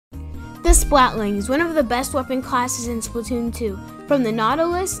the Splatling is one of the best weapon classes in Splatoon 2. From the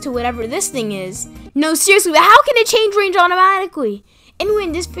Nautilus to whatever this thing is. No, seriously, how can it change range automatically? Anyway,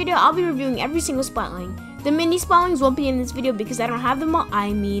 in this video, I'll be reviewing every single Splatling. The mini Splatlings won't be in this video because I don't have them all.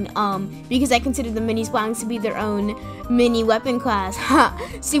 Because I consider the mini Splatlings to be their own mini weapon class. Ha!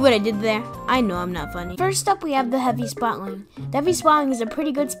 See what I did there? I know I'm not funny. First up, we have the Heavy Splatling. The Heavy Splatling is a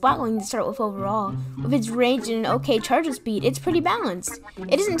pretty good Splatling to start with overall. With its range and an okay charge speed, it's pretty balanced.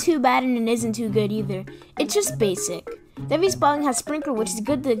 It isn't too bad and it isn't too good either. It's just basic. The Heavy Splatling has Sprinkler, which is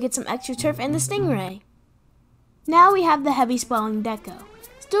good to get some extra turf, and the Stingray. Now we have the Heavy Splatling Deco.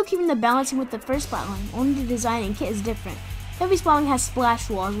 Still keeping the balancing with the first Splatling, only the design and kit is different. Heavy Splatling has splash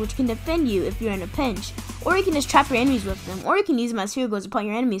walls, which can defend you if you're in a pinch, or you can just trap your enemies with them, or you can use them as field goals to put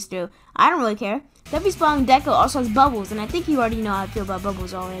your enemies through. I don't really care. The Heavy Splatling Deco also has bubbles, and I think you already know how I feel about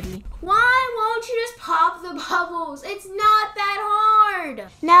bubbles already. Why won't you just pop the bubbles? It's not that hard!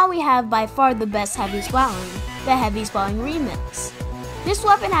 Now we have by far the best Heavy Splatling, the Heavy Splatling Remix. This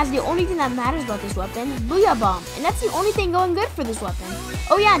weapon has the only thing that matters about this weapon, Booyah Bomb, and that's the only thing going good for this weapon.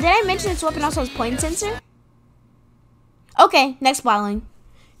 Oh yeah, did I mention this weapon also has point sensor? Okay, next Splatling.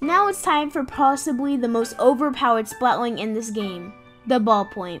 Now it's time for possibly the most overpowered Splatling in this game, the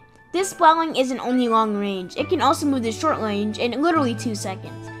Ballpoint. This Splatling isn't only long range, it can also move to short range in literally 2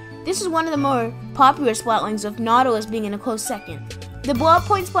 seconds. This is one of the more popular Splatlings, with Nautilus being in a close second. The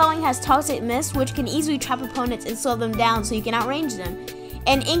Ballpoint Splatling has Toxic Mist, which can easily trap opponents and slow them down so you can outrange them.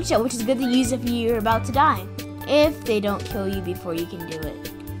 And Inkjet, which is good to use if you're about to die, if they don't kill you before you can do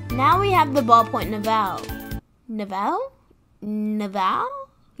it. Now we have the Ballpoint Naval. Naval? Naval?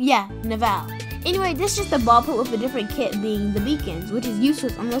 Yeah, Naval. Anyway, this is just the ballpoint with a different kit being the beacons, which is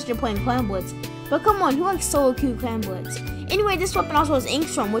useless unless you're playing Clan Blitz. But come on, who likes solo queue Clan Blitz? Anyway, this weapon also has Ink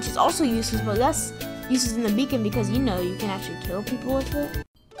Storm, which is also useless, but less useless in the beacon because you know you can actually kill people with it.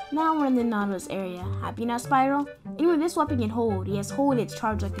 Now we're in the Nautilus area. Happy now, Spiral? Anyway, this weapon can hold. Yes, hold its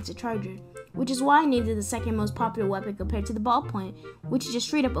charge like it's a charger, which is why I named it the second most popular weapon compared to the Ballpoint, which is just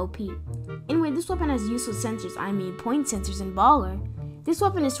straight up OP. Anyway, this weapon has useless sensors, point sensors and Baller. This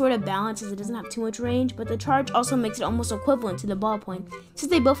weapon is sort of balanced as it doesn't have too much range, but the charge also makes it almost equivalent to the Ballpoint, since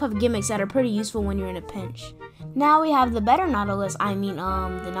they both have gimmicks that are pretty useful when you're in a pinch. Now we have the better Nautilus, the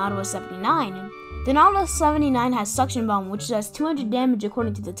Nautilus 79. The Nautilus 79 has Suction Bomb, which does 200 damage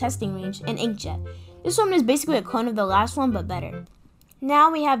according to the testing range, and Inkjet. This one is basically a clone of the last one, but better.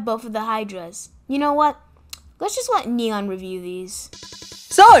 Now we have both of the Hydras. You know what? Let's just let Neon review these.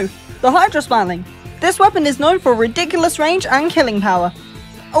 So, the Hydra Splatling. This weapon is known for ridiculous range and killing power.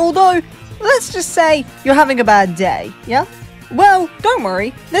 Although, let's just say you're having a bad day, yeah? Well, don't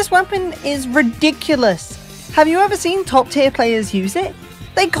worry, this weapon is ridiculous. Have you ever seen top tier players use it?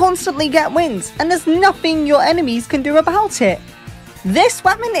 They constantly get wins, and there's nothing your enemies can do about it. This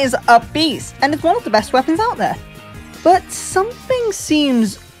weapon is a beast, and it's one of the best weapons out there. But something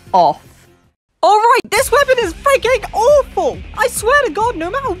seems off. Alright, this weapon is freaking awful! I swear to God, no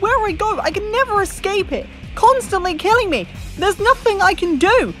matter where I go, I can never escape it. Constantly killing me. There's nothing I can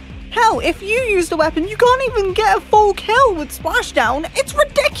do. Hell, if you use the weapon, you can't even get a full kill with Splashdown. It's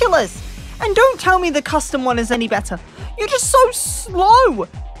ridiculous! And don't tell me the custom one is any better. You're just so slow.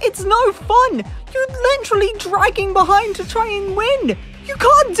 It's no fun. You're literally dragging behind to try and win. You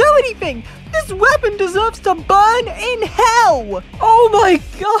can't do anything. This weapon deserves to burn in hell. Oh my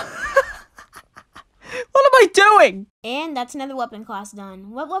God. What am I doing? And that's another weapon class done.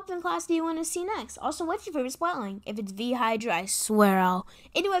 What weapon class do you want to see next? Also, what's your favorite Splatling? If it's V Hydra, I swear I'll.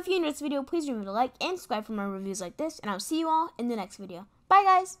 Anyway, if you enjoyed this video, please remember to like and subscribe for more reviews like this, and I'll see you all in the next video. Bye,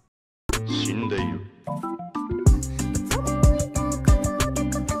 guys.